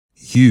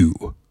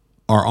You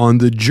are on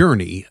the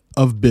journey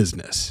of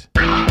business.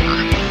 An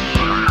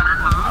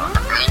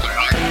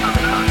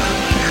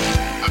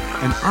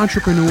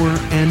entrepreneur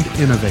and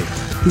innovator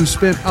who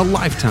spent a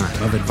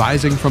lifetime of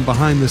advising from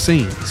behind the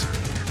scenes,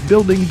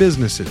 building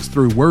businesses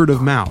through word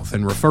of mouth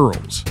and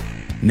referrals.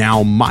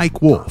 Now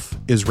Mike Wolf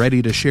is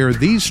ready to share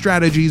these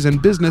strategies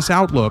and business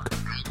outlook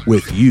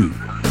with you.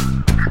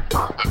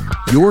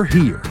 You're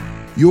here.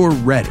 You're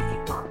ready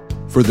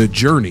for the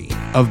journey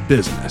of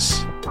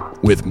business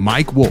with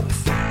Mike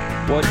Wolf.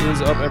 What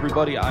is up,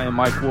 everybody? I am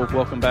Mike Wolf.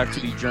 Welcome back to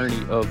the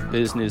Journey of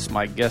Business.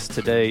 My guest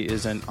today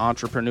is an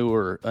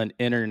entrepreneur, an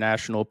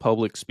international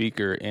public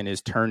speaker, and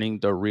is turning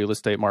the real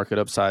estate market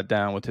upside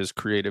down with his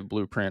creative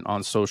blueprint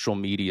on social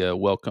media.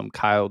 Welcome,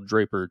 Kyle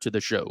Draper, to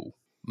the show.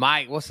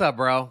 Mike, what's up,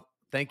 bro?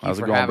 Thank you How's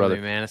it for going, having brother?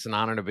 me, man. It's an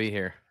honor to be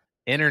here.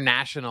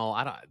 International,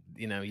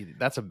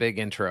 that's a big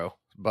intro,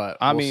 but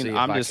I we'll mean, see if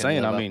I'm I just can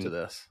saying, live I up mean, to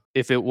this.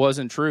 if it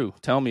wasn't true,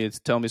 tell me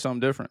something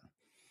different.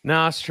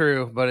 No, it's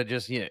true, but it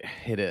is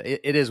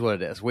what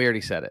it is. We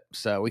already said it,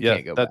 so we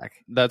can't go back.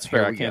 That's fair.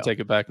 Here I we can't go. take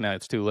it back now.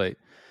 It's too late.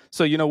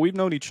 So, we've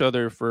known each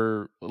other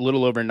for a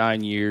little over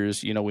 9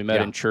 years. We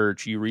met Yeah. in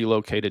church. You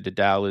relocated to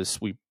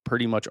Dallas. We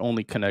pretty much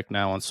only connect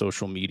now on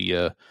social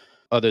media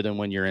other than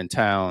when you're in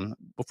town.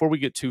 Before we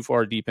get too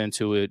far deep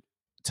into it,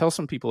 tell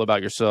some people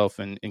about yourself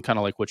and kind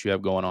of like what you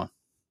have going on.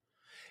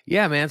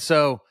 Yeah, man.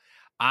 So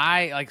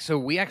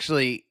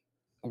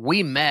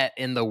we met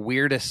in the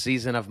weirdest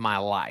season of my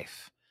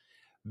life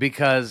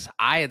because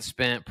I had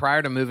spent,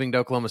 prior to moving to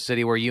Oklahoma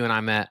City, where you and I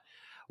met,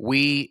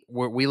 we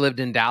lived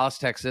in Dallas,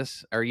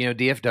 Texas, or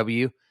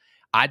DFW.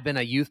 I'd been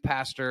a youth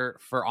pastor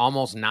for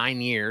almost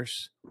 9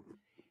 years,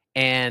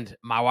 and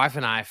my wife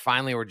and I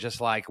finally were just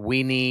like,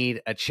 we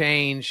need a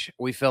change.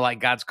 We feel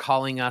like God's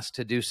calling us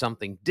to do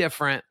something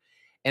different,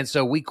 and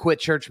so we quit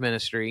church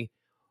ministry.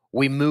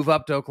 We move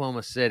up to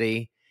Oklahoma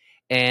City,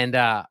 and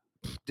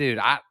dude,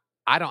 I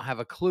don't have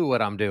a clue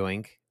what I'm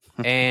doing,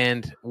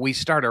 and we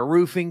start a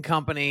roofing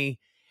company.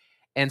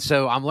 And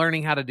so I'm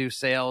learning how to do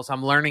sales.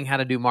 I'm learning how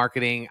to do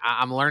marketing.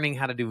 I'm learning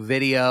how to do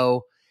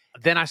video.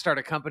 Then I start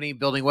a company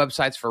building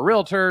websites for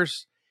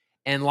realtors.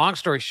 And long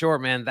story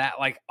short, man,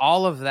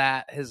 all of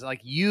that has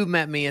you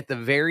met me at the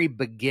very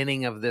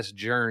beginning of this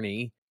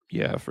journey.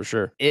 Yeah, for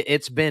sure.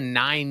 It's been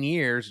 9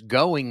 years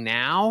going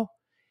now.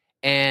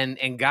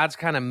 And God's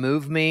kind of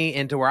moved me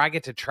into where I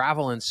get to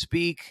travel and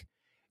speak.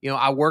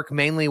 I work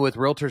mainly with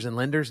realtors and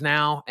lenders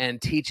now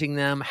and teaching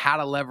them how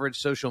to leverage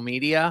social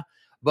media.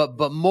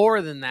 But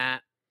more than that,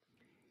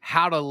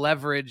 how to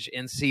leverage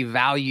and see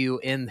value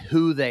in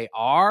who they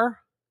are.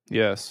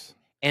 Yes.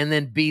 And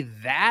then be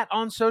that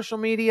on social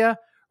media,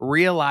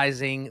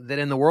 realizing that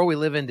in the world we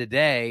live in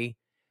today,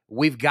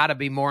 we've got to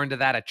be more into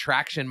that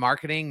attraction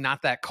marketing,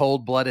 not that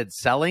cold-blooded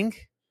selling.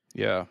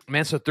 Yeah.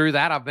 Man, so through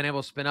that, I've been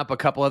able to spin up a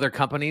couple other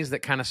companies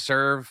that kind of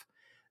serve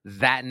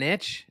that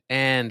niche.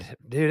 And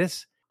dude,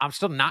 I'm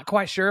still not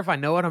quite sure if I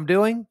know what I'm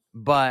doing,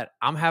 but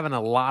I'm having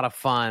a lot of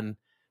fun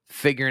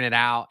figuring it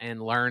out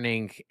and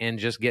learning and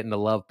just getting to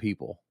love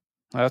people.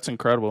 That's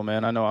incredible,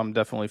 man. I know I'm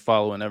definitely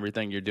following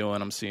everything you're doing.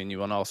 I'm seeing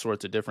you in all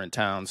sorts of different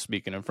towns,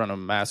 speaking in front of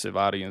massive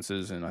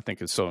audiences, and I think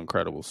it's so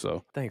incredible.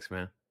 So Thanks,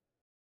 man.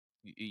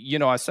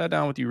 I sat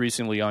down with you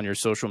recently on your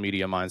Social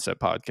Media Mindset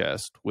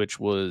podcast, which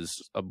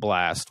was a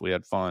blast. We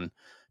had fun,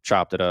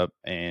 chopped it up,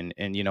 and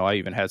I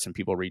even had some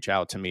people reach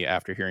out to me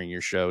after hearing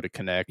your show to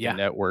connect and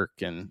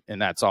network, and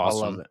that's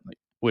awesome. I love it.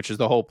 Which is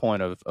the whole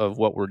point of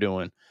what we're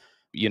doing.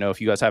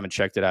 If you guys haven't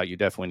checked it out, you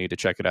definitely need to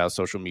check it out.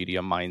 Social Media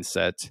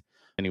Mindset,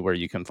 anywhere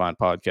you can find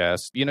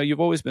podcasts.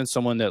 You've always been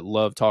someone that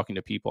loved talking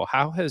to people.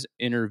 How has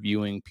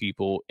interviewing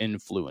people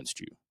influenced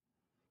you?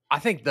 I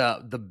think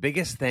the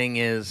biggest thing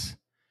is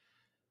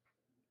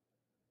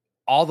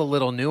all the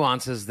little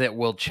nuances that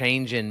will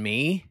change in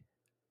me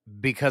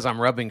because I'm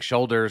rubbing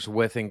shoulders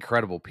with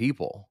incredible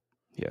people.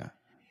 Yeah.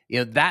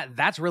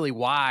 That's really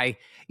why,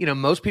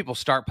 most people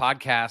start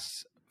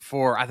podcasts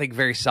for, I think,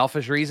 very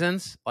selfish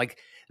reasons. Like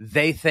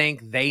they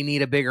think they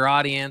need a bigger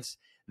audience.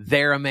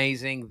 They're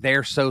amazing.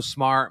 They're so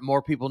smart.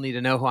 More people need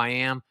to know who I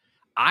am.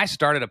 I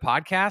started a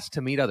podcast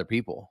to meet other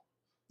people.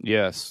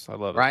 Yes, I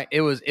love it. Right?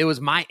 It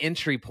was my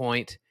entry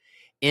point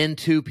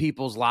into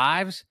people's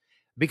lives,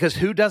 because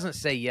who doesn't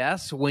say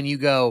yes when you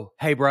go,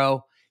 hey,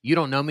 bro, you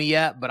don't know me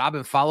yet, but I've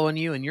been following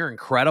you and you're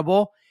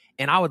incredible.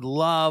 And I would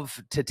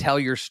love to tell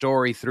your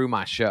story through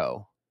my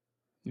show.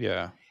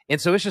 Yeah.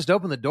 And so it's just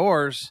opened the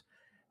doors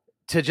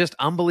to just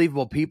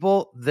unbelievable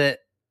people that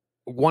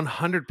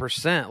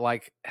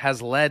 100%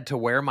 has led to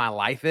where my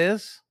life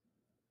is.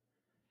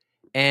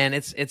 And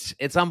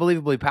it's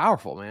unbelievably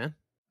powerful, man.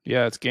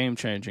 Yeah, it's game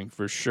changing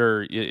for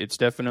sure. It's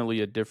definitely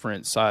a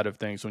different side of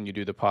things when you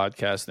do the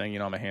podcast thing.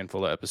 I'm a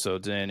handful of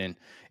episodes in,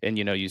 and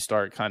you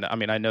start kind of. I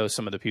mean, I know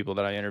some of the people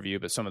that I interview,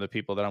 but some of the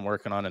people that I'm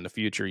working on in the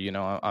future,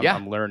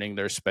 I'm learning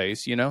their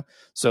space.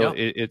 So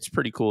it's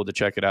pretty cool to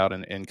check it out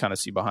and kind of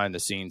see behind the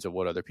scenes of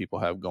what other people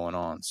have going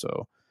on.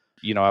 So,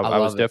 I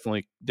was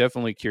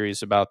definitely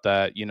curious about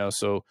that.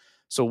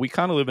 So we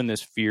kind of live in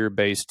this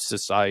fear-based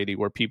society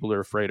where people are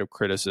afraid of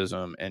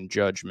criticism and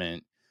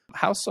judgment.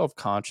 How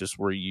self-conscious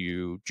were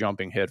you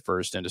jumping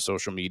headfirst into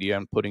social media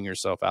and putting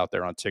yourself out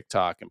there on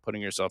TikTok and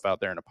putting yourself out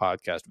there in a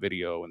podcast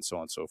video and so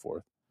on and so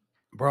forth?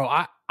 Bro,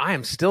 I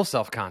am still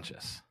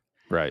self-conscious.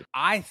 Right.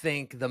 I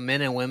think the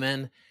men and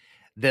women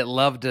that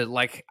love to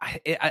like,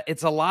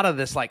 it's a lot of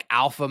this like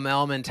alpha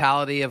male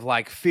mentality of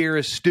like fear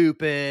is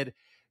stupid,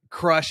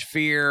 crush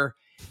fear.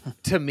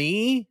 To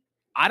me,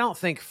 I don't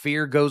think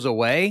fear goes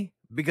away,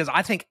 because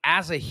I think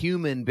as a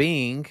human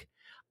being,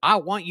 I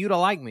want you to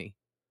like me.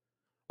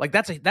 Like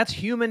that's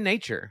human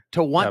nature,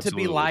 to want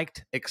Absolutely. to be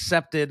liked,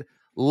 accepted,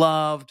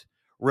 loved,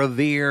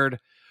 revered,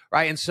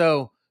 right? And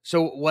so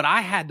what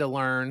I had to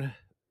learn,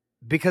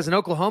 because in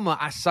Oklahoma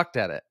I sucked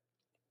at it.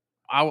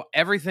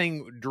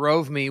 Everything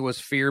drove me was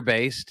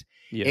fear-based.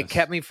 Yes. It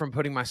kept me from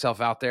putting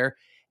myself out there.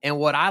 And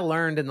what I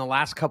learned in the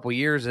last couple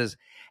years is,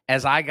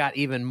 as I got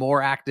even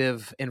more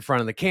active in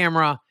front of the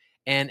camera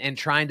and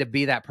trying to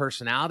be that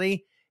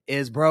personality,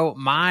 is, bro,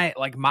 my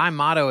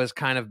motto has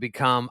kind of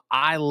become,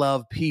 I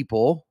love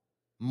people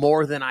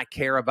more than I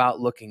care about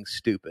looking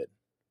stupid.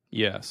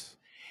 Yes.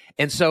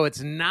 And so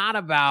it's not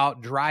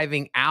about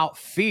driving out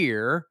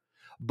fear,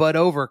 but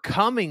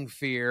overcoming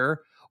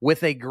fear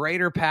with a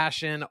greater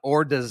passion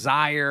or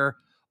desire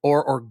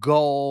or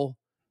goal.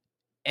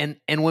 And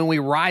when we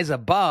rise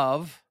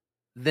above,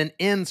 then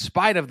in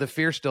spite of the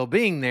fear still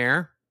being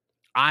there,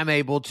 I'm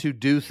able to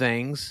do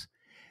things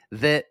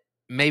that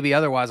maybe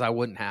otherwise I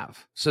wouldn't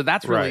have. So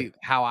that's really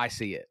how I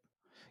see it.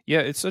 Yeah,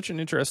 it's such an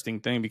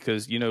interesting thing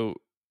because,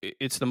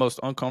 it's the most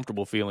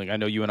uncomfortable feeling. I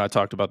know you and I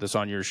talked about this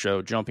on your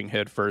show, jumping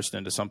headfirst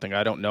into something.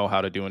 I don't know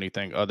how to do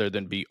anything other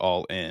than be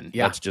all in.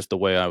 Yeah. That's just the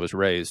way I was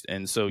raised.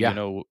 And so,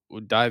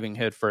 diving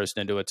headfirst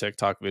into a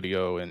TikTok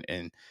video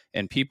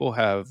and people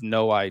have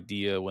no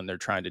idea when they're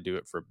trying to do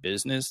it for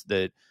business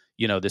that,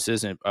 this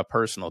isn't a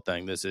personal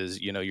thing. This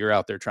is, you're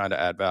out there trying to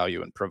add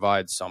value and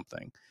provide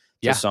something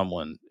to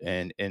someone.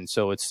 And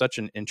so it's such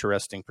an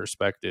interesting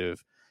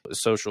perspective, a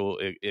social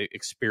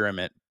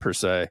experiment per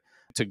se,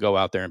 to go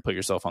out there and put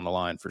yourself on the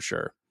line for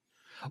sure.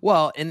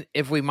 Well, and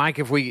if we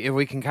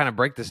can kind of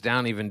break this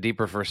down even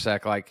deeper for a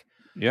sec,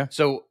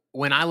 so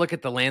when I look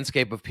at the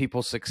landscape of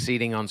people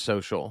succeeding on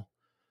social,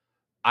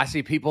 I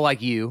see people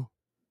like you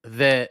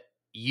that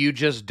you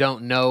just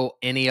don't know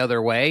any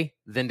other way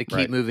than to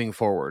keep moving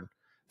forward.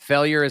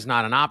 Failure is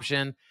not an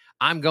option.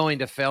 I'm going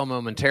to fail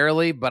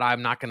momentarily, but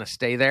I'm not going to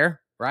stay there.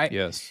 Right.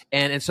 Yes.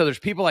 And so there's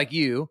people like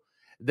you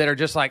that are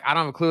just like, I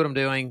don't have a clue what I'm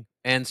doing.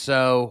 And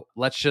so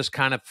let's just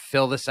kind of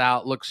fill this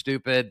out, look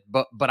stupid.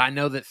 But I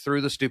know that through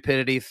the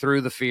stupidity,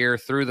 through the fear,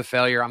 through the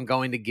failure, I'm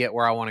going to get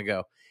where I want to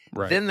go.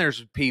 Right. Then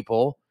there's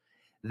people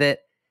that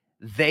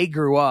they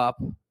grew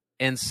up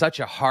in such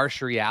a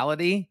harsh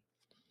reality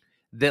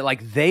that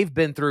like they've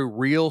been through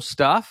real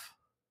stuff.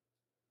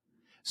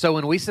 So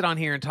when we sit on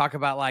here and talk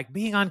about like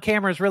being on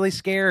camera is really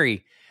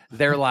scary,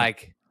 they're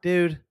like,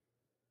 dude,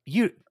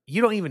 you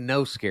don't even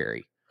know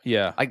scary.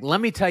 Yeah. Like, let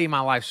me tell you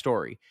my life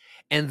story.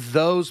 And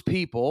those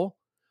people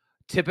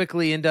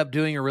typically end up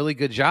doing a really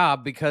good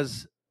job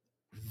because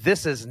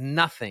this is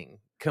nothing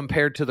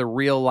compared to the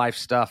real life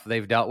stuff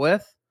they've dealt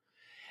with.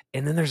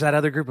 And then there's that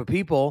other group of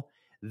people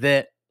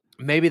that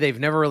maybe they've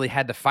never really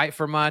had to fight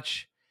for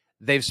much.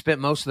 They've spent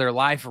most of their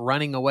life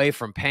running away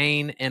from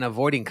pain and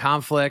avoiding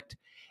conflict.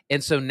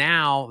 And so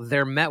now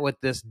they're met with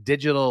this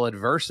digital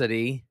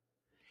adversity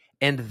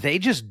and they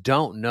just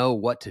don't know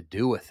what to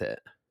do with it.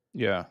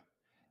 Yeah.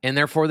 And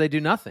therefore they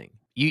do nothing.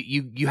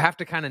 You have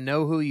to kind of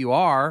know who you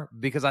are,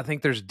 because I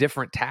think there's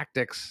different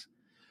tactics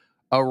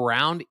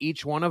around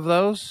each one of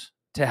those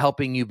to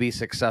helping you be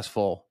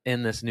successful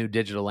in this new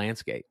digital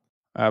landscape.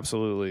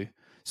 Absolutely.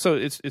 So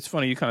it's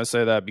funny you kind of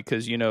say that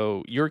because,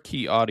 your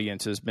key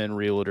audience has been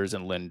realtors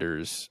and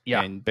lenders.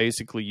 Yeah. And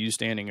basically you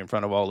standing in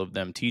front of all of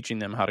them, teaching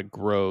them how to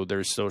grow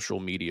their social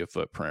media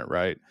footprint,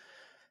 right?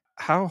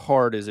 How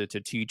hard is it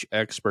to teach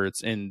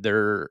experts in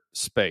their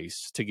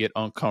space to get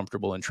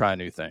uncomfortable and try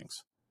new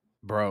things?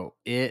 Bro,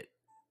 it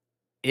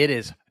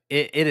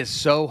is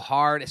so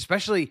hard,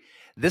 especially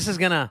this is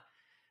gonna,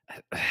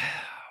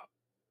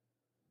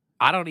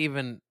 I don't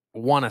even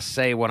want to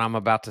say what I'm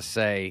about to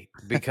say,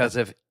 because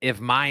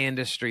if my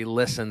industry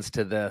listens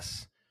to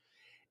this,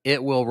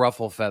 it will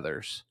ruffle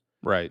feathers.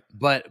 Right.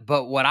 But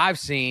what I've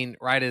seen,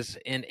 right, is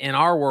in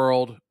our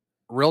world,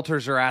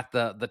 realtors are at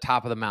the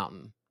top of the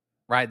mountain,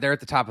 right? They're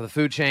at the top of the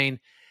food chain.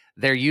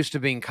 They're used to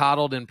being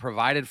coddled and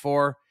provided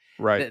for.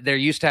 Right. They're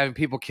used to having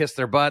people kiss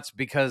their butts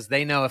because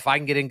they know if I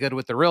can get in good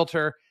with the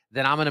realtor,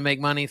 then I'm going to make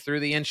money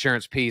through the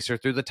insurance piece or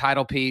through the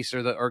title piece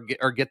or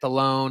get the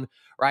loan,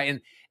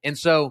 right? And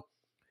so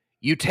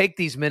you take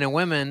these men and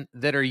women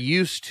that are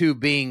used to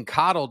being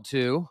coddled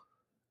to,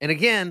 and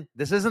again,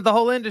 this isn't the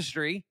whole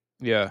industry.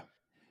 Yeah.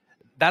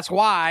 That's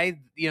why,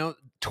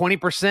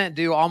 20%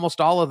 do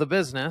almost all of the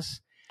business.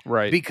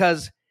 Right.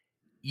 Because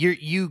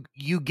you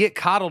get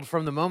coddled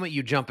from the moment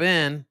you jump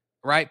in,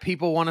 right?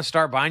 People want to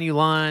start buying you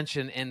lunch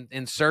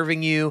and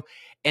serving you.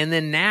 And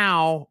then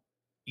now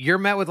you're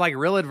met with like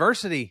real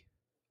adversity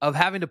of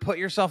having to put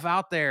yourself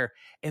out there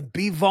and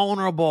be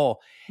vulnerable.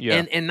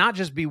 Yeah. And not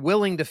just be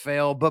willing to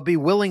fail, but be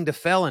willing to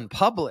fail in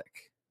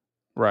public.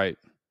 Right.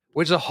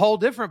 which is a whole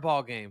different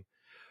ball game,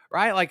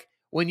 right? Like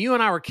when you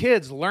and I were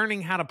kids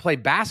learning how to play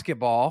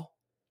basketball,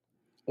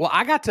 well,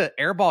 I got to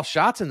airball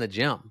shots in the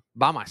gym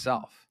by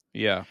myself.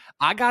 Yeah.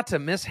 I got to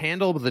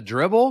mishandle the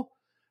dribble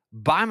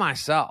by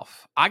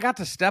myself. I got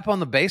to step on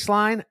the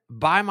baseline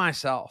by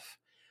myself.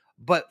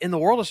 But in the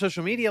world of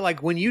social media,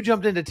 like when you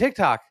jumped into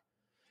TikTok,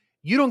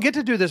 you don't get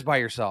to do this by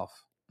yourself.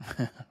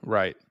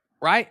 Right.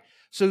 Right?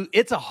 So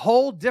it's a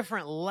whole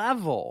different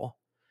level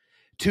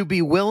to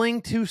be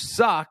willing to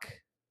suck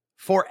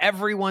for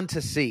everyone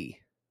to see.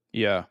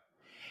 Yeah.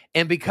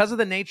 And because of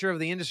the nature of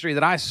the industry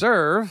that I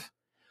serve,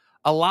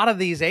 a lot of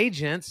these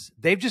agents,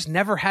 they've just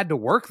never had to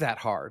work that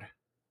hard.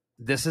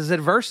 This is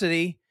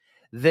adversity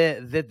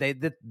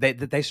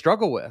that they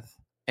struggle with.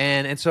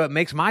 And so it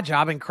makes my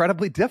job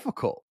incredibly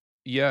difficult.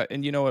 Yeah,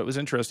 and it was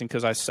interesting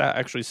because I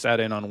actually sat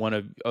in on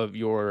one of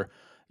your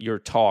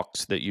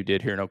talks that you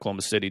did here in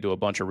Oklahoma City to a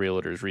bunch of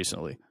realtors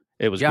recently.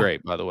 It was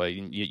great, by the way.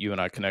 You and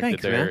I connected.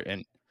 Thanks, there,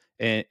 man.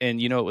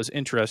 and it was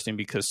interesting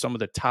because some of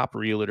the top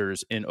realtors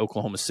in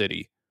Oklahoma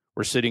City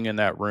were sitting in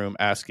that room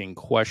asking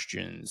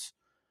questions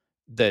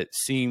that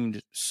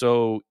seemed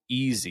so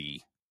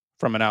easy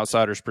from an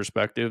outsider's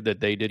perspective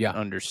that they didn't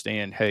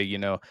understand. Hey,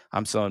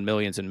 I'm selling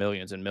millions and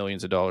millions and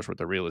millions of dollars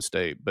worth of real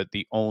estate, but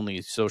the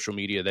only social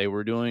media they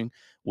were doing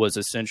was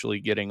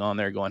essentially getting on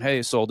there going,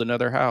 hey, sold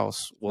another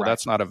house. Well,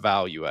 that's not a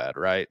value add,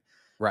 right?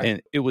 Right.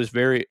 And it was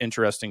very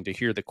interesting to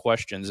hear the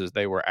questions as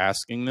they were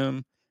asking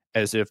them,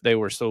 as if they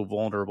were so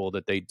vulnerable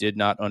that they did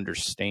not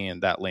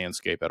understand that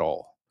landscape at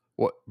all.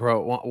 What,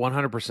 bro,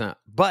 100%.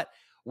 But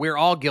we're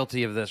all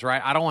guilty of this,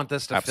 right? I don't want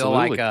this to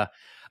Absolutely. feel like a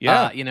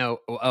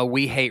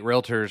we hate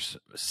realtors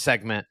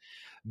segment,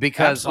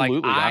 because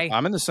Absolutely. like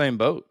I'm in the same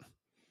boat.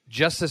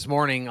 Just this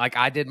morning, like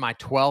I did my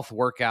 12th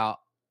workout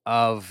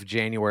of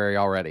January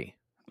already.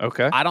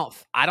 Okay. I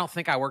don't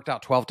think I worked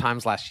out 12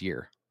 times last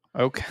year.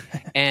 Okay.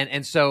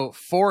 And so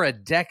for a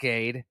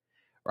decade,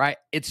 right,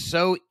 it's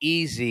so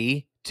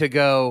easy to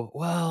go,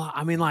 well,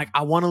 I mean, like,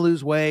 I want to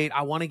lose weight,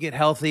 I want to get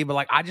healthy, but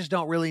like, I just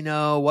don't really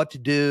know what to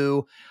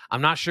do.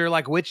 I'm not sure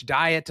like which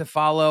diet to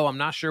follow. I'm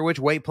not sure which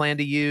weight plan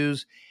to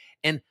use.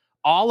 And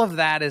all of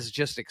that is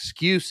just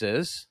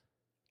excuses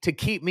to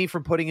keep me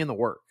from putting in the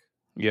work.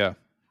 Yeah.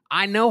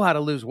 I know how to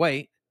lose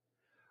weight,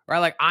 right?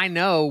 Like I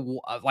know,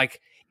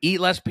 like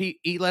eat less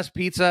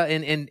pizza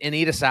and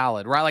eat a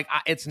salad, right? Like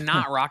it's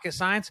not rocket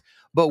science,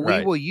 but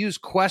we will use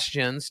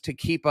questions to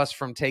keep us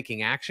from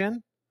taking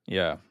action.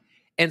 Yeah.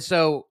 And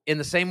so in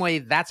the same way,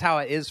 that's how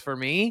it is for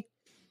me.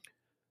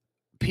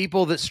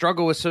 People that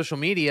struggle with social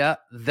media,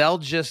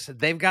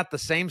 they've got the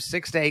same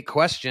 6 to 8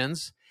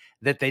 questions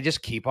that they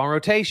just keep on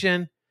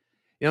rotation.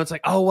 It's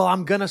like, oh, well,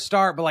 I'm going to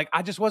start, but like,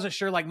 I just wasn't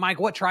sure, like, Mike,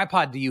 what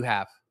tripod do you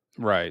have?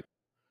 Right.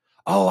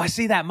 Oh, I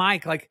see that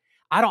mic. Like,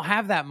 I don't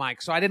have that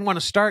mic, so I didn't want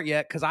to start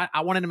yet because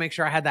I wanted to make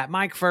sure I had that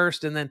mic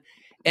first.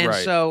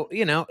 So,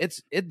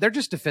 they're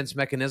just defense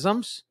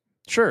mechanisms.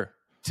 Sure.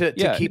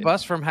 To keep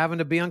us from having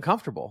to be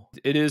uncomfortable.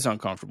 It is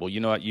uncomfortable. You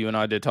know what? You and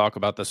I did talk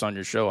about this on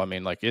your show. I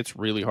mean, like, it's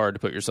really hard to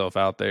put yourself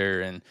out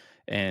there and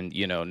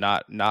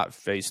not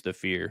face the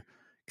fear.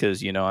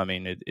 Because, I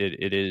mean,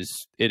 it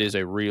is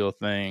a real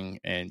thing.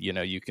 And,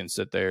 you can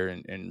sit there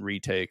and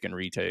retake and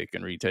retake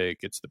and retake.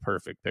 It's the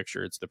perfect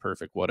picture. It's the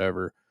perfect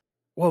whatever.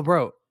 Well,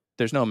 bro,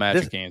 there's no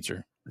magic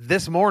answer.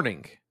 This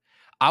morning,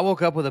 I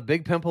woke up with a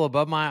big pimple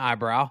above my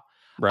eyebrow.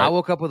 Right. I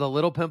woke up with a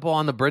little pimple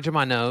on the bridge of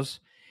my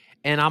nose.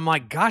 And I'm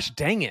like, gosh,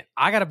 dang it.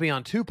 I got to be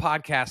on 2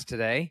 podcasts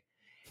today.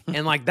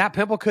 And like that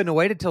pimple couldn't have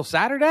waited till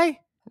Saturday.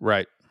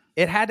 Right.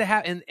 It had to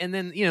have. And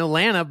then,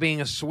 Lana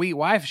being a sweet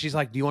wife, she's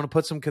like, do you want to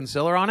put some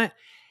concealer on it?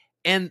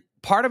 And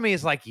part of me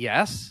is like,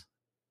 yes.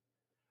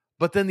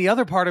 But then the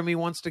other part of me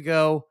wants to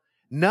go,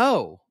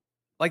 no.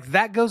 Like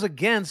that goes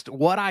against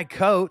what I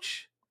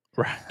coach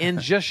in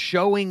just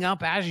showing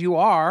up as you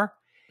are.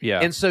 Yeah.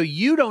 And so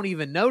you don't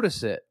even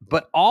notice it.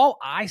 But all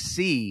I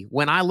see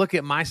when I look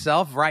at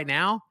myself right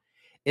now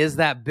is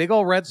that big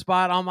old red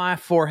spot on my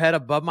forehead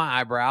above my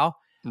eyebrow,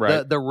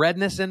 the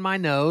redness in my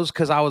nose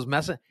because I was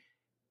messing.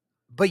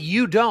 But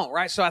you don't,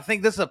 right? So I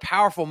think this is a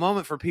powerful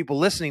moment for people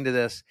listening to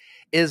this,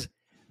 is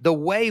the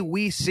way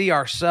we see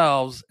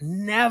ourselves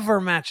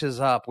never matches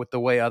up with the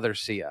way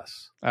others see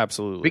us.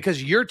 Absolutely.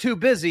 Because you're too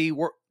busy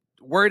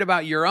worried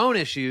about your own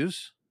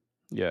issues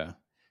to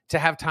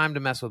have time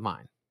to mess with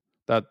mine.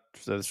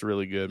 That's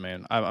really good,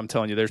 man. I'm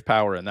telling you, there's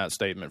power in that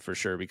statement for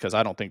sure, because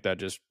I don't think that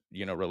just,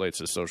 relates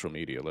to social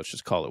media. Let's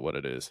just call it what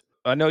it is.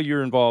 I know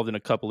you're involved in a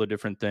couple of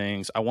different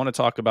things. I want to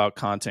talk about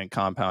content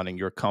compounding,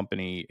 your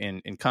company,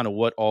 and kind of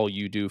what all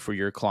you do for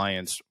your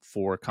clients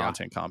for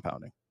content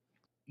compounding.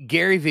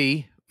 Gary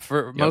V,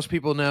 most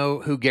people know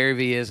who Gary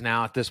V is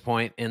now at this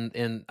point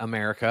in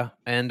America.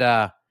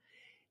 And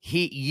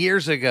he,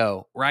 years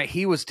ago, right,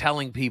 he was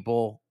telling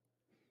people,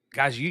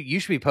 guys, you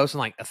should be posting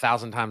like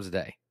 1,000 times a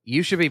day.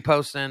 You should be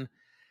posting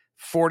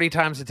 40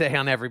 times a day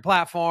on every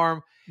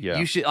platform. Yeah.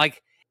 You should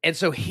and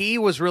so he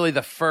was really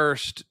the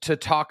first to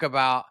talk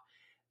about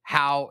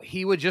how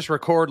he would just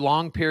record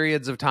long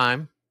periods of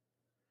time.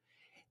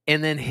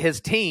 And then his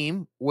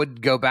team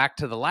would go back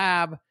to the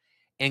lab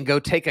and go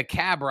take a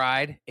cab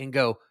ride and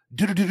go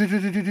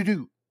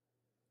do.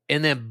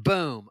 And then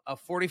boom, a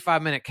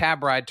 45-minute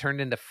cab ride turned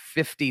into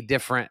 50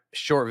 different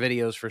short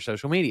videos for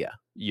social media.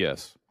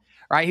 Yes.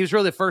 Right? He was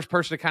really the first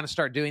person to kind of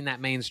start doing that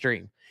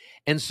mainstream.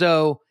 And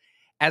so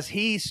as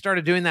he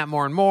started doing that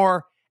more and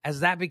more,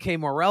 as that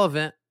became more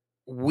relevant,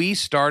 we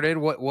started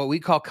what we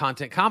call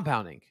content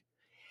compounding.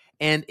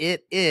 And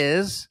it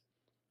is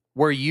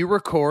where you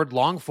record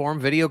long-form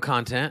video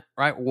content,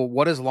 right? Well,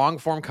 what is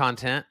long-form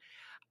content?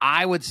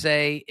 I would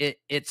say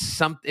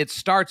it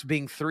starts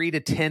being 3 to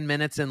 10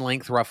 minutes in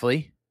length,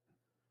 roughly.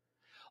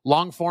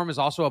 Long form is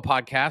also a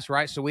podcast,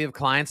 right? So we have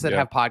clients that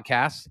have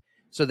podcasts.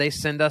 So they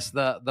send us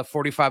the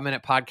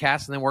 45-minute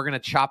podcast, and then we're going to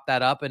chop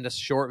that up into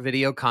short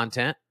video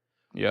content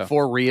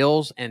for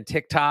Reels and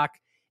TikTok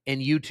and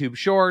YouTube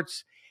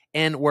Shorts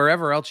and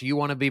wherever else you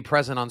want to be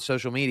present on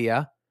social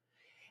media.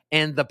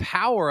 And the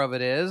power of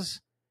it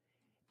is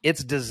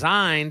it's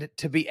designed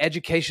to be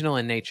educational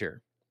in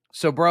nature.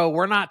 So, bro,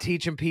 we're not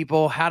teaching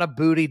people how to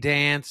booty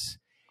dance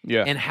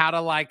and how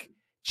to like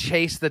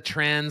chase the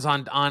trends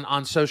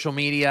on social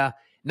media.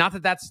 Not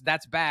that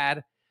that's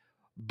bad,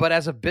 but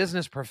as a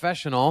business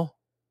professional,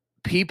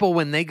 people,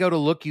 when they go to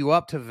look you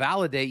up to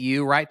validate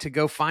you, right, to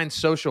go find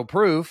social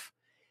proof,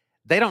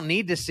 they don't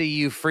need to see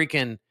you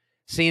freaking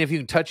seeing if you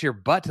can touch your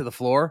butt to the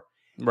floor.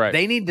 Right.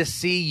 They need to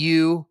see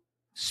you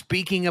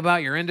speaking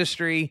about your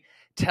industry,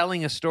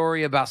 telling a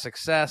story about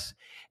success.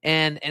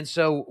 And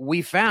so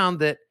we found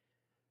that,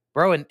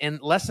 bro, in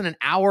less than an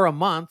hour a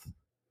month,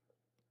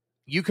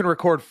 you can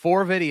record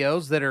 4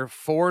 videos that are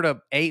 4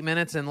 to 8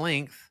 minutes in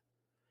length.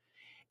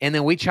 And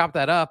then we chop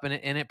that up, and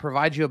it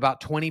provides you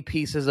about 20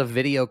 pieces of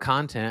video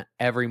content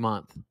every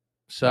month.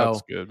 So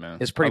that's good, man.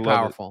 It's pretty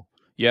powerful.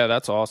 Yeah,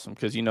 that's awesome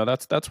because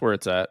that's where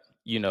it's at.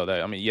 You know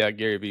that. I mean,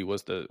 Gary Vee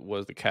was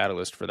the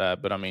catalyst for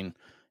that, but I mean,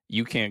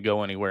 you can't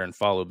go anywhere and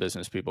follow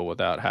business people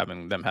without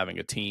having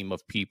a team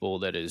of people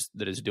that is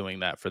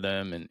doing that for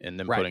them and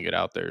then putting it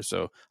out there.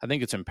 So I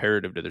think it's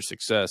imperative to their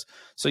success.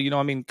 So,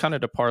 I mean, kind of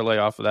to parlay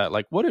off of that,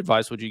 like what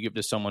advice would you give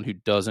to someone who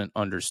doesn't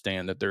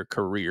understand that their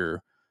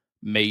career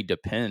may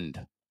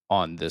depend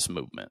on this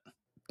movement?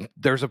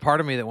 There's a part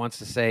of me that wants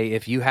to say,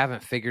 if you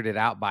haven't figured it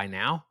out by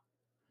now,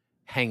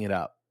 hang it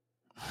up.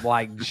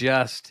 Like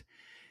just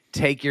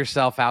take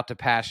yourself out to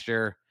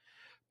pasture,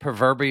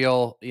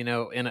 proverbial,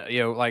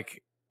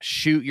 like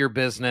shoot your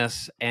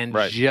business and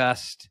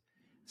just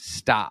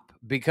stop,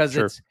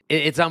 because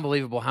it's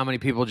unbelievable how many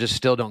people just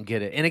still don't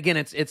get it. And again,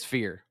 it's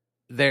fear.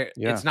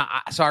 It's not.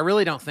 So I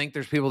really don't think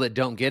there's people that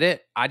don't get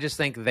it. I just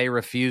think they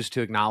refuse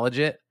to acknowledge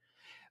it,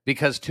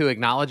 because to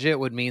acknowledge it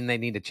would mean they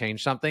need to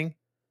change something.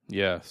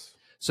 Yes.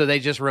 So they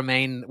just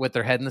remain with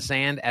their head in the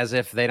sand as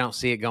if they don't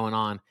see it going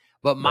on.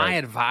 But my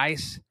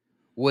advice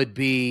would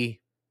be,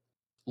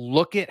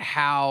 look at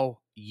how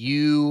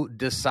you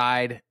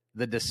decide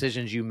the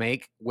decisions you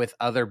make with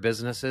other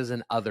businesses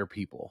and other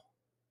people.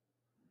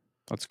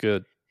 That's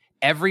good.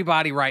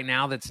 Everybody right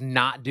now that's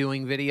not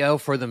doing video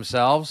for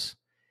themselves,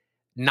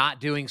 not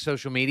doing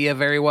social media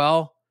very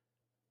well,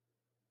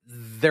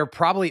 they're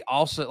probably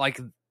also like,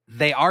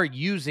 they are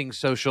using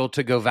social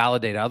to go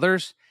validate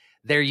others.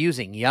 They're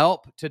using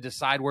Yelp to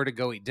decide where to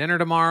go eat dinner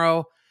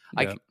tomorrow.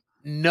 Like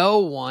no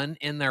one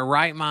in their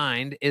right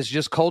mind is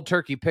just cold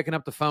turkey picking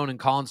up the phone and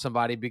calling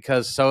somebody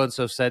because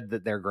so-and-so said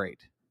that they're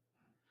great.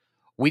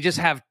 We just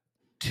have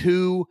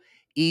too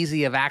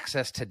easy of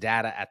access to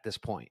data at this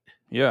point.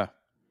 Yeah.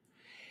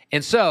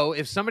 And so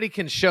if somebody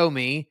can show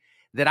me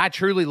that I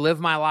truly live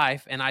my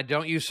life and I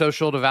don't use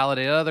social to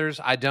validate others,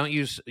 I don't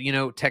use,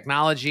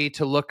 technology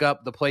to look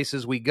up the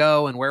places we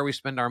go and where we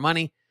spend our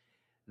money,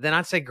 then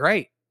I'd say,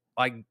 great,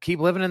 like keep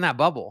living in that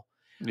bubble.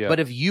 Yeah.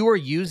 But if you are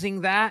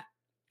using that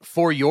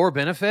for your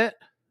benefit,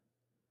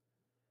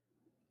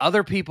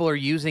 other people are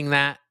using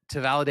that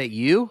to validate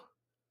you.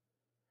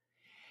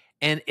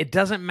 And it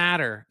doesn't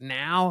matter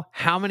now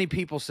how many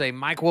people say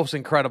Mike Wolf's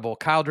incredible,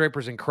 Kyle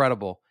Draper's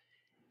incredible.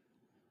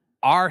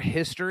 Our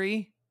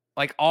history,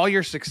 like all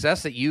your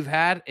success that you've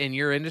had in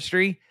your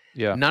industry,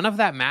 none of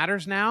that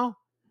matters now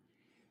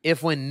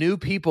if when new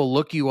people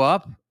look you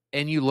up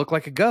and you look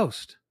like a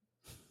ghost.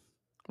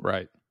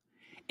 Right.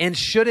 And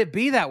should it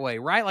be that way,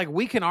 right? Like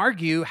we can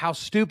argue how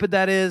stupid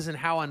that is and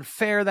how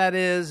unfair that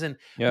is. And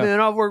man,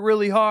 I've worked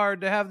really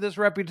hard to have this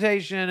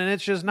reputation, and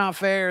it's just not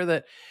fair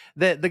that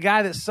the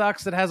guy that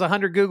sucks that has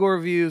 100 Google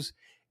reviews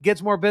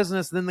gets more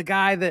business than the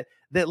guy that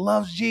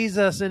loves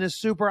Jesus and is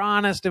super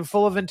honest and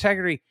full of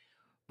integrity.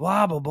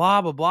 Blah, blah,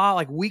 blah, blah, blah.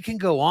 Like we can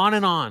go on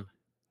and on.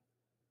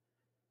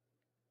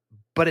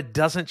 But it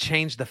doesn't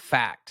change the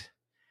fact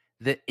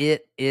that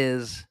it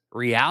is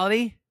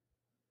reality.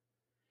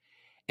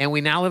 And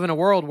we now live in a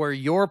world where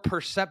your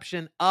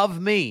perception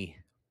of me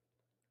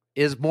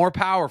is more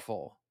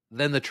powerful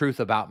than the truth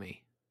about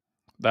me.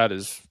 That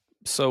is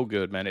so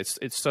good, man. It's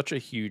such a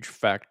huge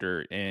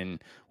factor in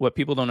what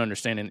people don't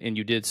understand. And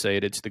you did say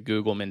it, it's the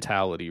Google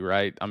mentality,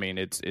 right? I mean,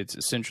 it's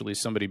essentially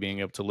somebody being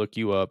able to look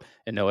you up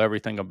and know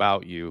everything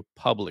about you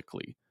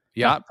publicly,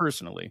 not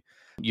personally.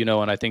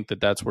 And I think that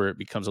that's where it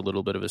becomes a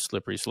little bit of a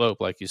slippery slope.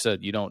 Like you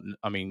said,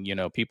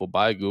 people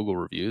buy Google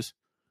reviews,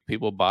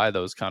 people buy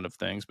those kind of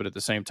things, but at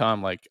the same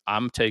time, like,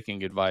 I'm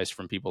taking advice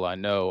from people I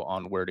know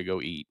on where to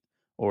go eat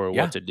or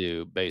Yeah. what to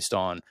do based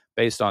on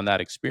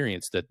that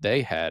experience that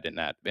they had in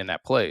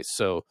that place.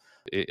 So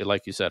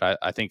like you said,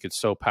 I think it's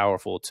so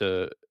powerful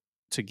to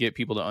get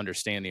people to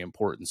understand the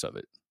importance of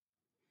it.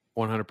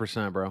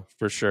 100%, bro.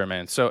 For sure,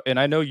 man. So, and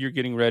I know you're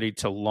getting ready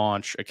to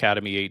launch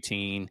Academy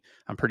 18.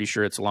 I'm pretty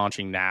sure it's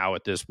launching now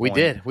at this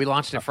point. We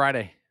launched it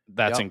Friday.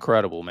 That's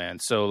incredible, man.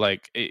 So,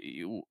 like,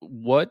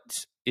 what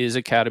is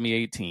Academy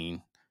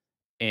 18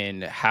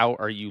 and how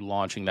are you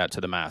launching that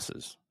to the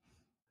masses?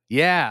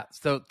 Yeah.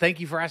 So thank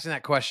you for asking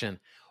that question.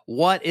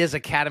 What is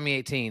Academy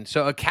 18?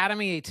 So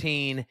Academy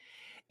 18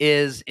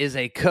 is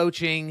a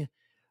coaching,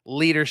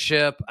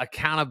 leadership,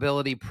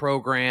 accountability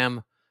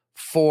program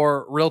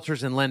for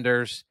realtors and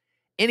lenders.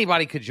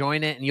 Anybody could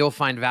join it and you'll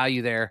find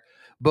value there.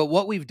 But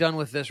what we've done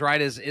with this,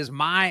 right, is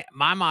my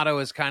motto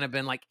has kind of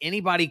been like,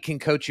 anybody can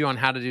coach you on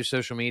how to do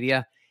social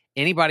media.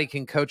 Anybody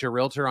can coach a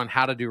realtor on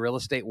how to do real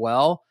estate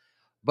well,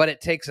 but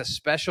it takes a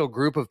special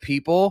group of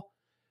people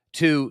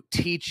to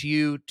teach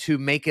you to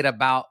make it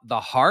about the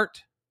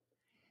heart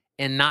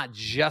and not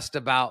just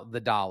about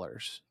the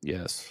dollars.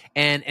 Yes.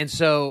 And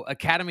so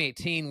Academy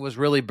 18 was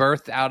really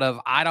birthed out of,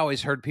 I'd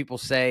always heard people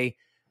say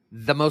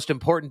the most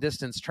important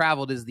distance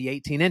traveled is the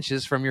 18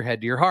 inches from your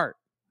head to your heart.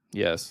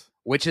 Yes.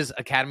 Which is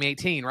Academy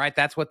 18, right?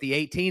 That's what the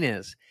 18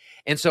 is.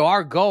 And so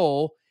our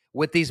goal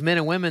with these men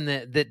and women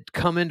that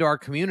come into our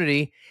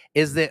community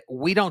is that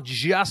we don't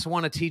just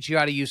want to teach you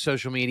how to use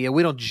social media.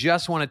 We don't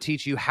just want to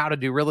teach you how to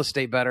do real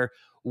estate better.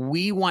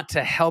 We want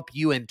to help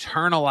you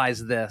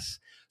internalize this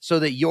so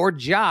that your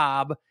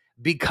job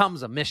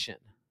becomes a mission.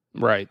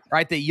 Right.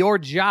 Right? That your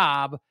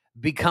job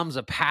becomes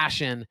a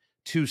passion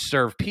to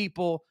serve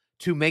people,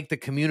 to make the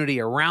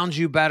community around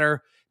you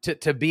better,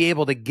 to be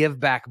able to give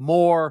back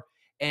more.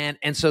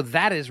 And so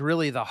that is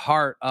really the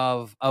heart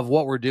of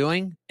what we're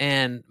doing.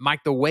 And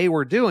Mike, the way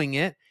we're doing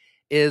it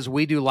is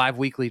we do live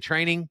weekly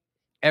training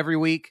every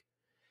week.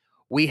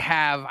 We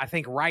have, I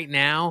think right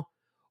now,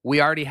 we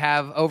already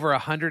have over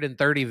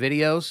 130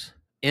 videos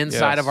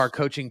inside of our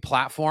coaching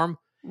platform.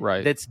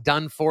 Right. That's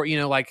done for,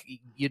 like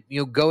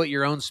you go at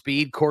your own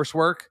speed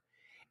coursework.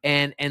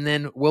 And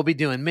then we'll be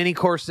doing mini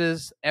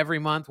courses every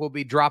month. We'll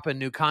be dropping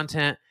new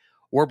content.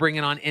 We're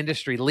bringing on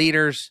industry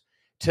leaders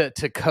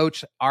to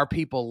coach our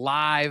people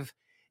live.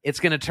 It's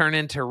going to turn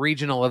into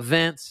regional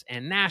events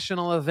and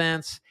national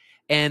events.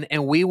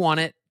 And we want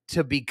it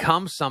to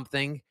become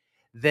something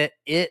that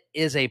it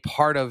is a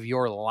part of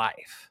your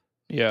life.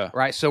 Yeah.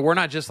 Right. So we're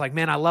not just like,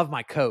 man, I love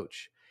my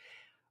coach.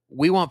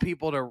 We want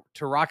people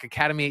to rock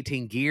Academy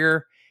 18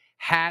 gear,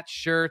 hats,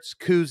 shirts,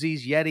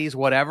 koozies, Yetis,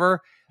 whatever,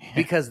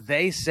 because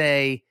they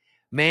say,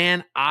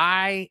 man,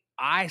 I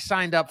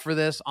signed up for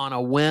this on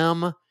a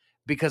whim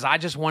because I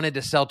just wanted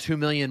to sell 2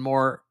 million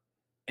more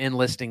in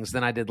listings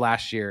than I did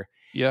last year.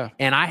 Yeah.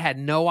 And I had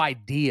no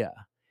idea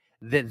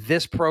that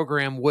this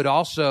program would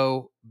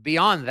also,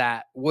 beyond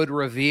that, would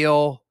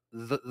reveal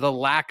the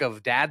lack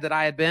of dad that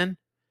I had been,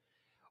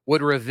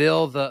 would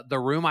reveal the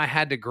room I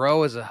had to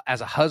grow as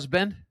a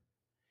husband.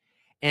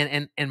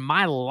 And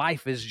my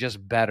life is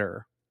just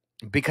better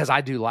because I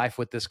do life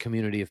with this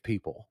community of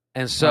people.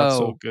 And That's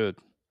so good.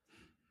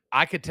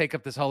 I could take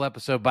up this whole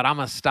episode, but I'm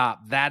going to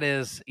stop. That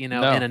is, in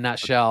a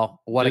nutshell,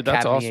 what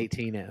Academy awesome.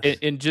 18 is.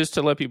 And just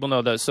to let people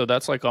know that, so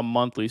that's like a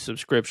monthly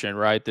subscription,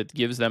 right? That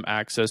gives them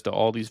access to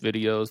all these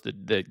videos,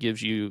 that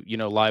gives you,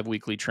 live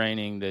weekly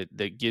training,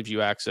 that gives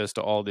you access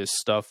to all this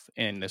stuff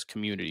in this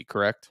community,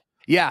 correct?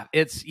 Yeah,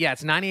 it's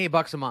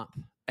 $98 a month.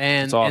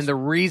 And awesome. And the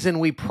reason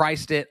we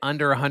priced it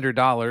under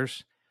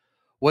 $100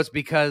 was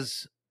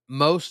because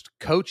most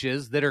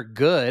coaches that are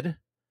good,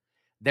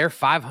 they're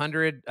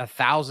 $500,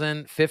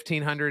 $1,000,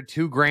 $1,500,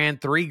 $2,000,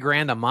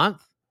 $3,000 a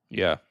month.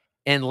 Yeah.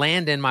 And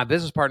Landon, my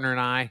business partner, and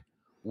I,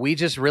 we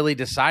just really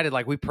decided,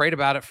 like, we prayed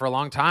about it for a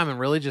long time and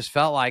really just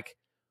felt like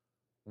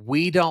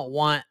we don't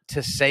want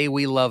to say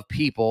we love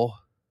people,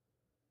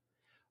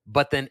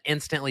 but then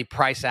instantly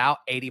price out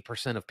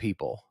 80% of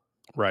people.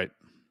 Right.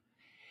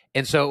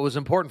 And so it was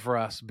important for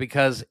us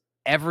because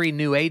every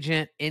new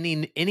agent,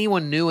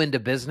 anyone new into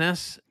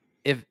business,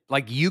 if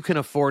like you can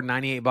afford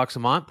 $98 a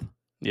month.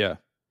 Yeah.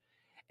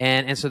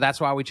 And so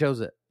that's why we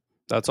chose it.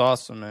 That's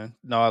awesome, man.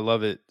 No, I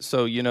love it.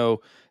 So,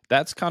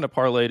 that's kind of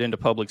parlayed into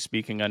public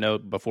speaking. I know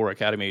before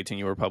Academy 18,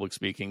 you were public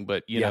speaking,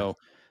 but, know,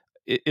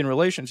 in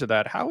relation to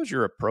that, how has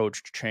your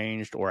approach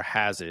changed, or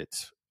has it,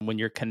 when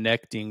you're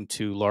connecting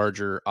to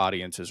larger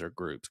audiences or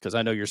groups? Because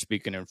I know you're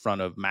speaking in front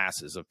of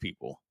masses of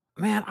people.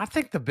 Man, I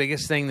think the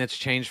biggest thing that's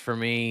changed for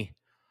me,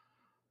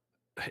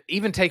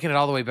 even taking it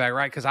all the way back,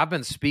 right? Because I've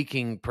been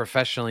speaking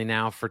professionally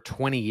now for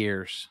 20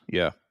 years.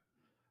 Yeah.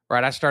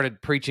 Right. I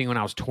started preaching when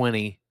I was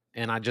 20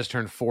 and I just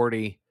turned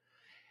 40.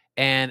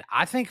 And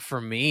I think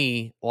for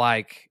me,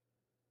 like,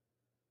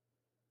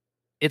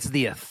 it's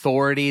the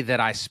authority that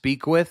I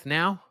speak with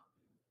now,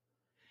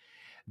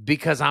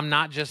 because I'm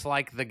not just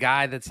like the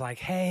guy that's like,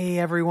 hey,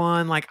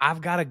 everyone, like, I've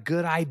got a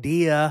good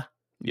idea.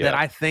 that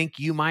I think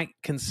you might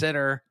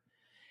consider.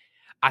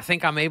 I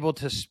think I'm able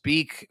to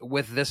speak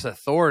with this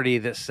authority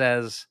that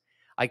says,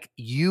 like,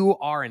 you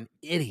are an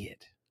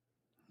idiot.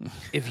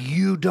 If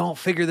you don't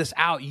figure this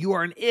out, you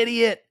are an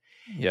idiot.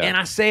 Yeah. And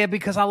I say it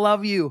because I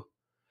love you.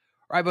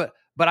 Right.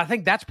 But I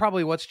think that's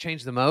probably what's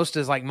changed the most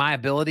is like my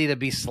ability to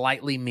be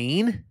slightly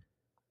mean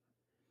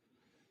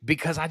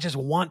because I just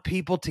want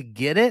people to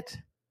get it.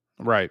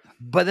 Right.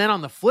 But then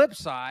on the flip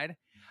side,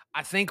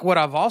 I think what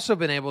I've also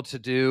been able to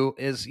do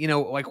is,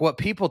 like what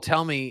people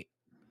tell me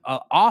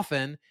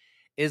often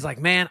is like,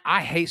 man,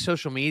 I hate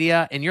social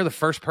media. And you're the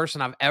first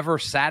person I've ever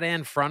sat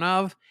in front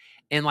of.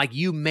 And like,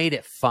 you made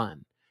it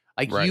fun.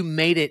 Like you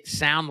made it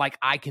sound like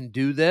I can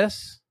do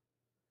this.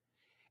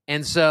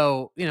 And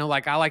so,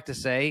 like I like to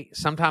say,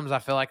 sometimes I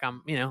feel like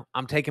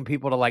I'm taking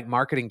people to like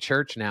marketing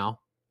church now.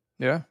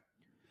 Yeah.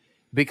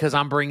 Because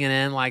I'm bringing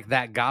in like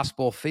that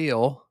gospel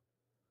feel,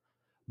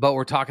 but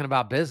we're talking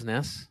about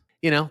business.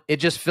 It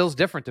just feels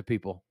different to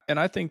people. And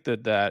I think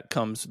that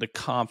comes, the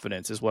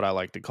confidence is what I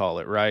like to call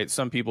it, right?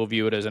 Some people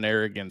view it as an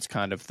arrogance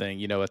kind of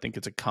thing. I think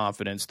it's a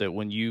confidence that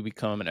when you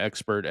become an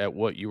expert at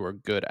what you are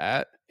good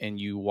at and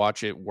you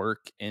watch it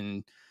work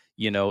in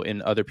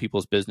other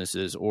people's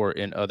businesses or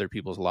in other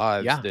people's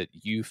lives, that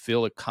you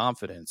feel a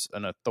confidence,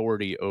 an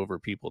authority over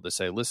people to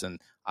say, listen,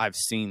 I've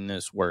seen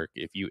this work.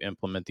 If you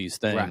implement these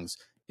things,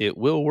 it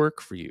will work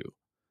for you.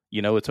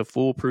 It's a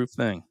foolproof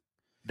thing.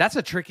 That's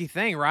a tricky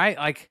thing, right?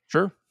 Like,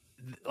 sure.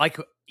 Like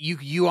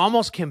you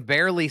almost can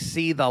barely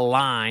see the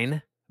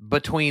line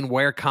between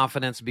where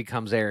confidence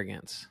becomes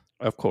arrogance.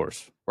 Of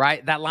course.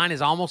 Right? That line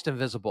is almost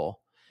invisible.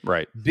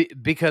 Right.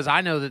 Because I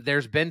know that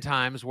there's been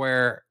times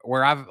where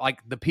I've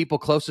like the people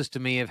closest to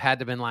me have had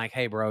to been like,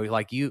 hey bro,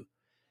 like you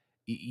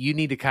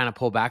need to kind of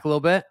pull back a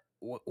little bit.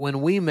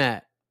 When we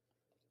met,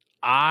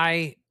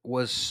 I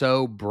was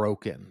so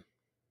broken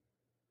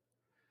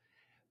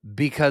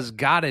because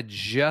God had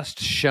just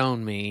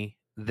shown me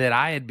that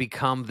I had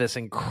become this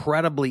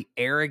incredibly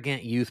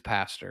arrogant youth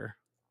pastor.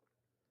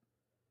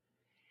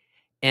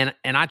 And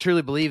I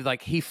truly believe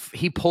like he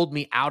pulled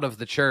me out of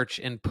the church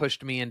and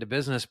pushed me into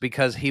business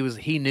because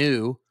he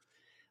knew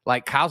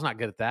like Kyle's not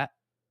good at that.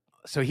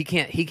 So he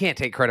can't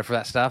take credit for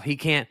that stuff. He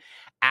can't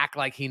act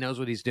like he knows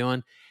what he's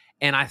doing.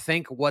 And I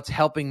think what's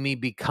helping me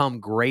become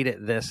great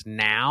at this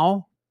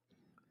now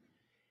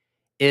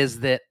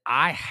is that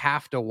I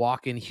have to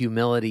walk in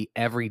humility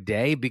every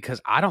day because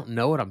I don't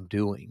know what I'm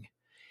doing.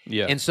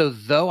 Yeah. And so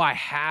though I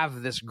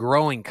have this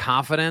growing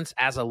confidence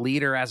as a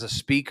leader, as a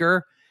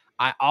speaker,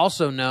 I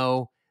also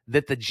know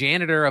that the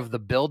janitor of the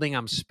building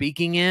I'm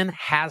speaking in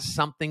has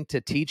something to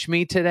teach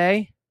me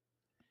today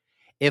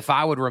if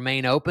I would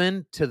remain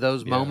open to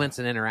those moments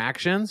and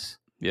interactions.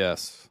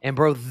 Yes. And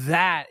bro,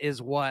 that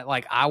is what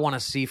like I want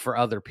to see for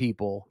other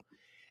people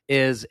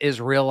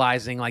is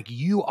realizing like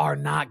you are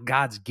not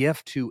God's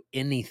gift to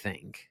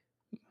anything.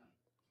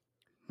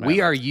 Man, we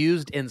are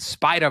used in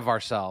spite of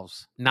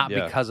ourselves, not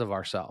because of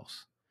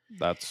ourselves.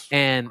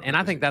 And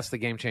I think that's the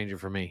game changer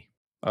for me.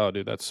 Oh,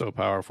 dude, that's so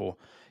powerful.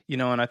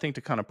 And I think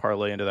to kind of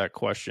parlay into that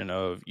question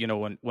of,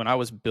 when I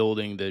was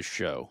building this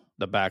show,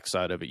 the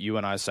backside of it, you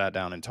and I sat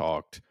down and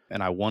talked,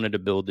 and I wanted to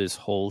build this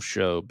whole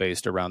show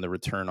based around the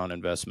return on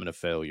investment of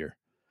failure.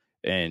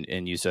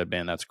 And you said,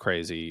 man, that's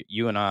crazy.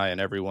 You and I and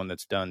everyone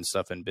that's done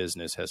stuff in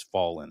business has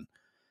fallen.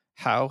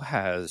 How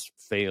has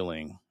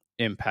failing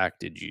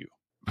impacted you?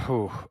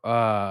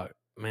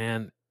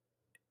 Man,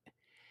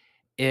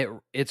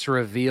 it's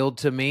revealed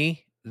to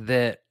me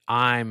that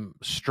I'm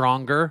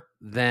stronger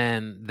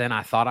than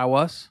I thought I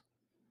was.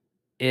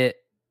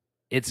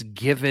 It's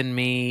given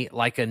me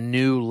like a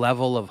new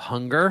level of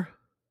hunger.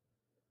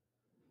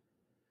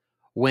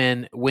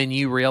 When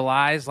you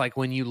realize, like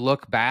when you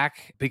look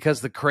back,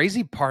 because the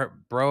crazy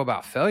part, bro,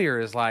 about failure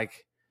is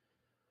like,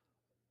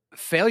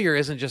 failure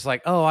isn't just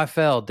like, oh, I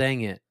failed,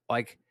 dang it.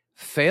 Like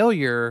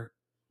failure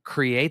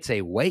creates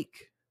a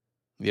wake.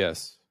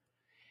 Yes.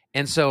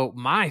 And so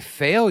my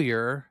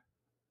failure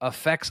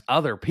affects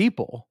other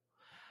people.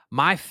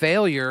 My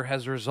failure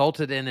has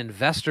resulted in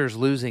investors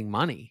losing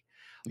money.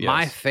 Yes.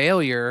 My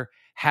failure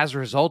has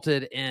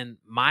resulted in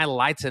my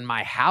lights in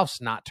my house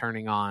not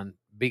turning on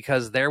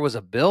because there was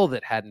a bill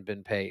that hadn't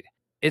been paid.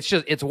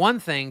 It's one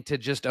thing to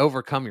just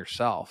overcome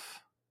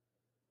yourself,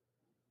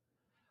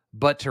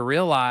 but to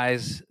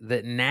realize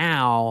that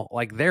now,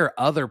 like, there are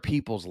other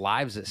people's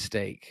lives at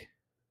stake.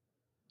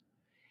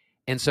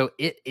 And so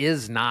it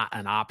is not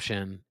an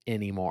option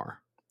anymore.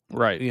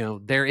 Right.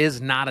 There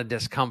is not a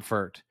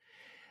discomfort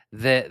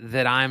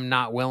that I'm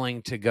not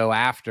willing to go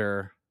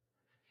after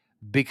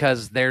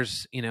because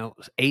there's,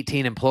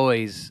 18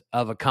 employees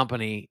of a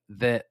company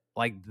that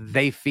like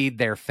they feed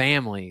their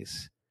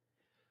families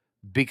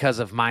because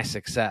of my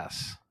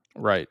success.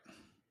 Right.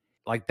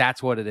 Like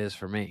that's what it is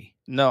for me.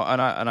 No,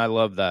 and I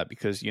love that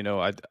because,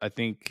 I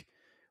think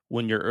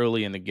when you're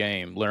early in the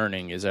game,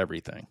 learning is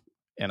everything.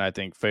 And I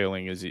think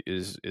failing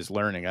is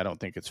learning. I don't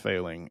think it's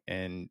failing.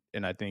 And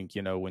I think,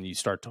 when you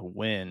start to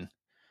win,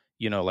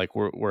 like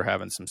we're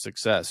having some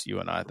success, you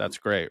and I, that's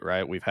great,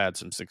 right? We've had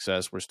some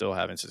success. We're still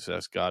having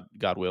success,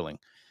 God willing.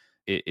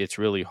 it's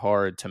really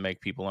hard to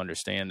make people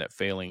understand that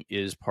failing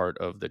is part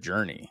of the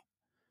journey.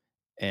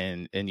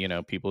 And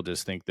people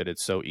just think that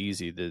it's so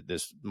easy, that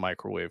this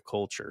microwave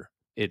culture,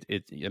 it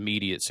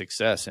immediate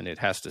success, and it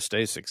has to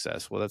stay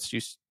success. Well, it's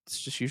just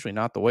usually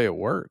not the way it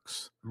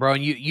works. Bro,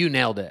 and you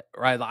nailed it,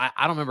 right? I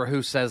don't remember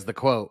who says the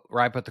quote,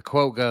 right? But the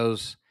quote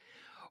goes,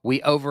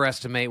 we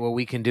overestimate what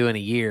we can do in a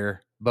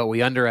year, but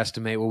we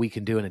underestimate what we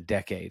can do in a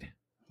decade.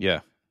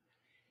 Yeah.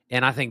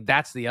 And I think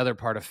that's the other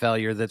part of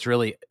failure that's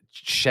really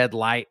shed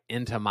light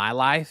into my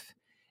life,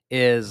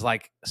 is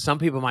like, some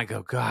people might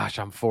go, gosh,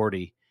 I'm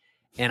 40.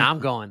 And I'm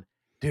going,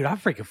 dude, I'm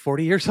freaking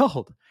 40 years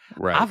old.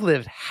 Right. I've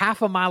lived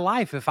half of my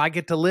life if I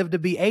get to live to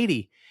be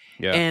 80.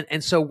 Yeah.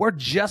 And so we're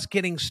just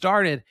getting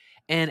started.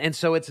 And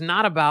so it's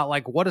not about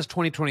like, what does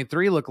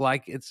 2023 look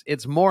like?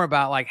 It's more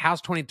about like,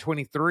 how's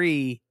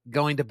 2023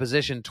 going to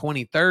position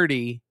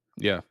 2030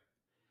 Yeah.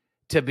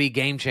 to be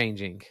game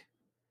changing,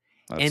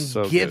 and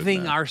so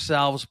giving good,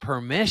 ourselves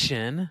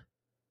permission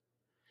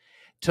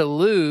to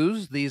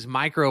lose these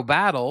micro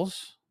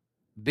battles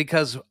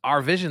because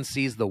our vision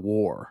sees the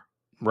war.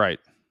 Right.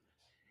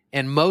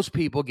 And most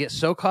people get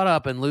so caught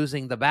up in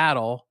losing the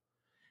battle,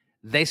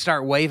 they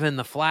start waving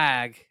the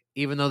flag,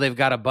 even though they've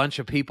got a bunch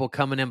of people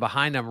coming in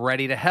behind them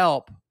ready to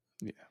help.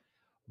 Yeah.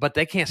 But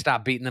they can't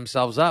stop beating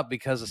themselves up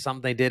because of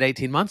something they did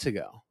 18 months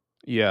ago.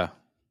 Yeah.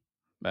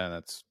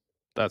 Man,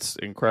 that's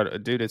incredible.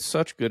 Dude, it's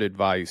such good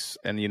advice.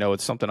 And,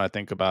 it's something I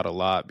think about a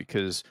lot,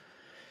 because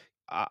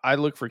I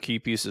look for key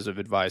pieces of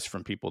advice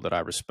from people that I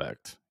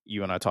respect.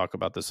 You and I talk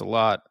about this a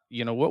lot.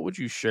 What would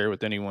you share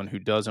with anyone who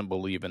doesn't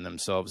believe in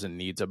themselves and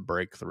needs a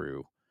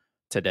breakthrough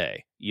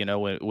today?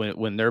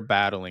 When they're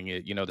battling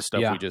it, the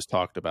stuff we just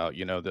talked about,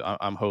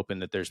 I'm hoping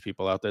that there's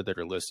people out there that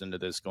are listening to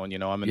this going,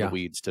 I'm in the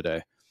weeds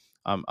today.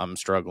 I'm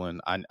struggling.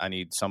 I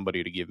need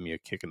somebody to give me a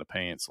kick in the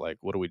pants. Like,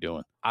 what are we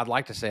doing? I'd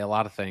like to say a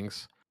lot of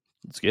things.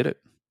 Let's get it.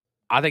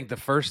 I think the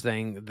first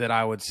thing that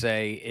I would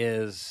say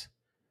is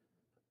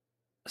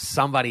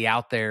somebody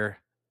out there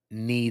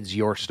needs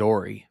your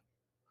story,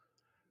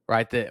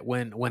 right? That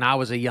when I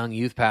was a young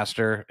youth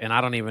pastor, and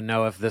I don't even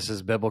know if this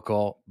is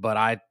biblical, but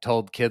I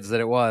told kids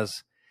that it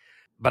was.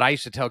 But I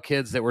used to tell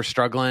kids that were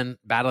struggling,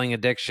 battling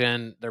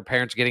addiction, their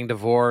parents getting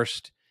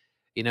divorced,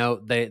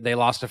 they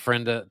lost a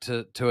friend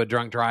to a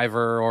drunk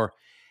driver,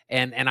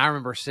 and I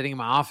remember sitting in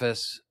my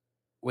office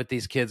with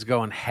these kids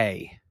going,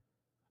 hey,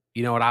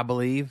 you know what I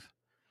believe?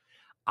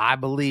 I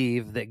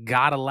believe that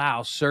God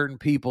allows certain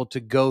people to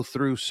go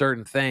through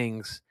certain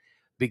things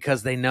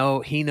because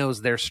He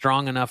knows they're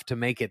strong enough to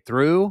make it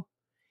through,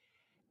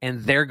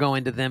 and they're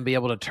going to then be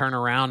able to turn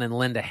around and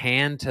lend a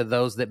hand to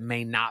those that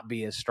may not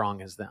be as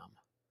strong as them.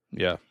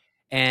 Yeah.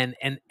 And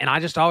I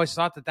just always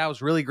thought that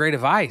was really great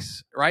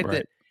advice,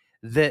 right?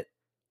 That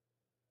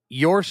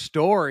your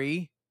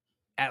story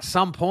at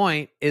some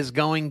point is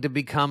going to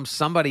become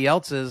somebody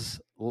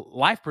else's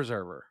life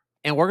preserver.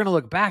 And we're going to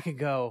look back and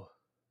go,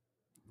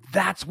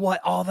 that's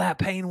what all that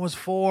pain was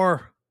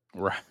for.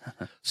 Right.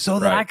 So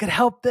that I could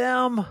help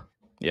them.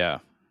 Yeah.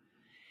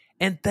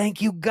 And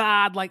thank you,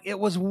 God. Like, it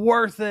was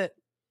worth it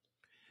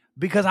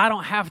because I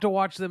don't have to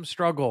watch them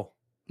struggle.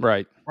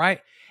 Right.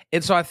 Right.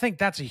 And so I think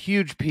that's a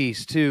huge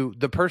piece to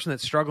the person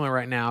that's struggling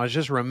right now, is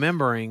just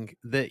remembering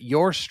that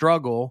your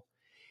struggle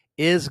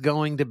is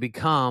going to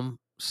become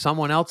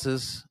someone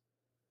else's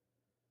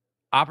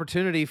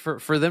opportunity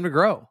for them to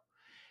grow.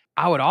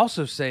 I would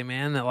also say,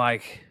 man, that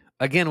like,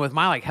 again, with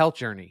my like health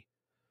journey,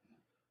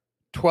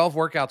 12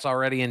 workouts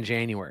already in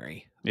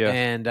January.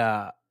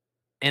 Yeah.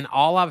 And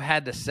all I've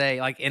had to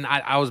say, like, and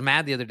I was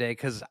mad the other day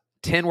because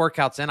 10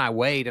 workouts in, I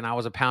weighed and I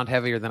was a pound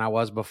heavier than I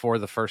was before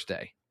the first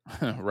day.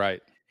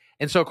 Right.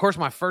 And so, of course,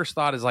 my first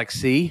thought is like,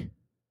 see,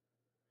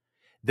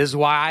 this is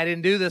why I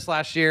didn't do this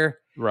last year.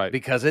 Right.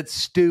 Because it's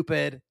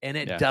stupid and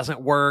it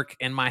doesn't work.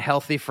 And my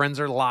healthy friends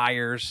are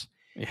liars.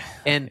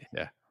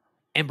 Yeah.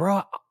 And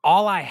bro,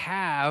 all I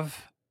have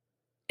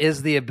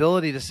is the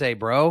ability to say,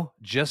 bro,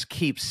 just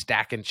keep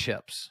stacking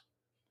chips.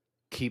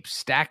 Keep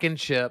stacking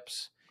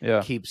chips.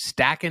 Yeah. Keep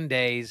stacking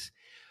days,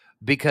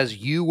 because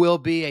you will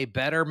be a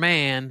better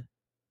man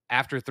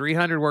after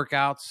 300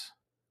 workouts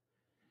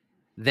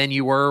than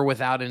you were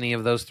without any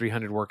of those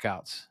 300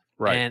 workouts.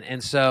 Right.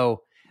 And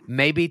so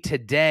maybe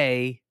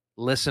today,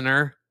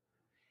 listener,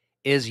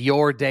 is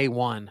your day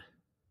one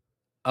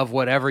of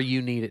whatever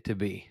you need it to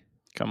be.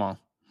 Come on.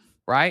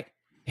 Right?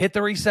 Hit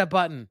the reset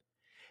button.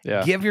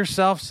 Yeah. Give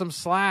yourself some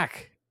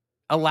slack.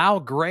 Allow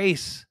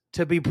grace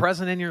to be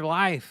present in your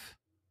life.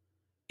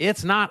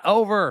 It's not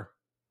over.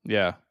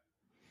 Yeah.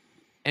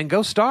 And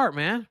go start,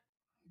 man.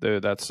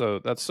 Dude, that's so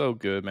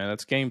good, man.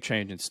 That's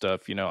game-changing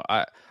stuff.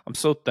 I'm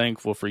so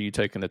thankful for you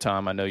taking the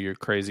time. I know you're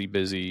crazy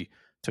busy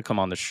to come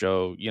on the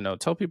show.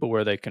 Tell people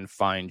where they can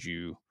find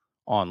you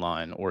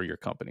online or your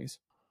companies.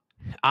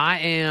 I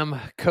am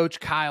Coach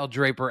Kyle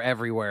Draper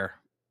everywhere.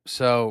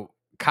 So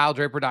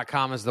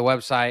KyleDraper.com is the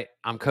website.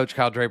 I'm Coach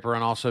Kyle Draper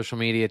on all social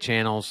media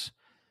channels.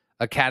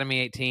 Academy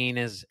 18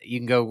 is, you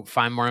can go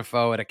find more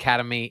info at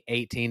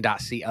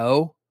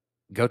academy18.co.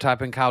 Go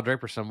type in Kyle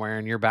Draper somewhere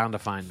and you're bound to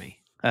find me.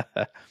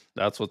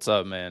 That's what's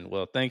up, man.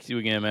 Well, thank you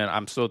again, man.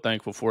 I'm so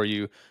thankful for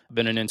you.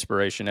 Been an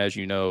inspiration, as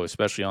you know,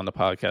 especially on the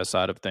podcast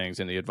side of things,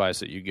 and the advice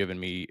that you've given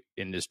me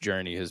in this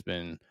journey has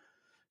been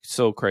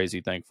so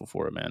crazy thankful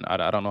for it, man.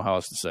 I don't know how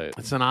else to say it.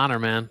 It's an honor,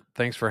 man.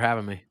 Thanks for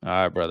having me. All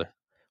right, brother.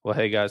 Well,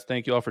 hey, guys,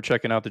 thank you all for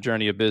checking out the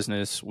Journey of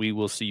Business. We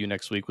will see you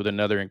next week with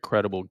another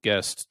incredible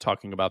guest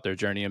talking about their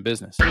journey in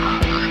business.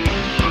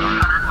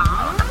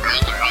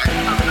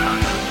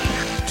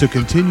 To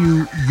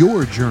continue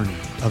your journey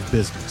of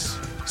business,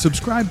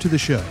 subscribe to the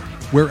show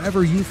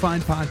wherever you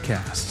find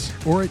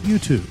podcasts or at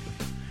YouTube.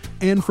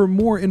 And for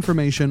more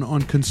information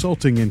on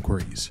consulting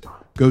inquiries,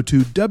 go to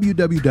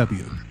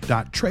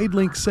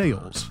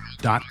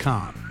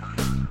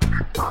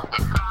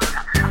www.tradelinkSales.com.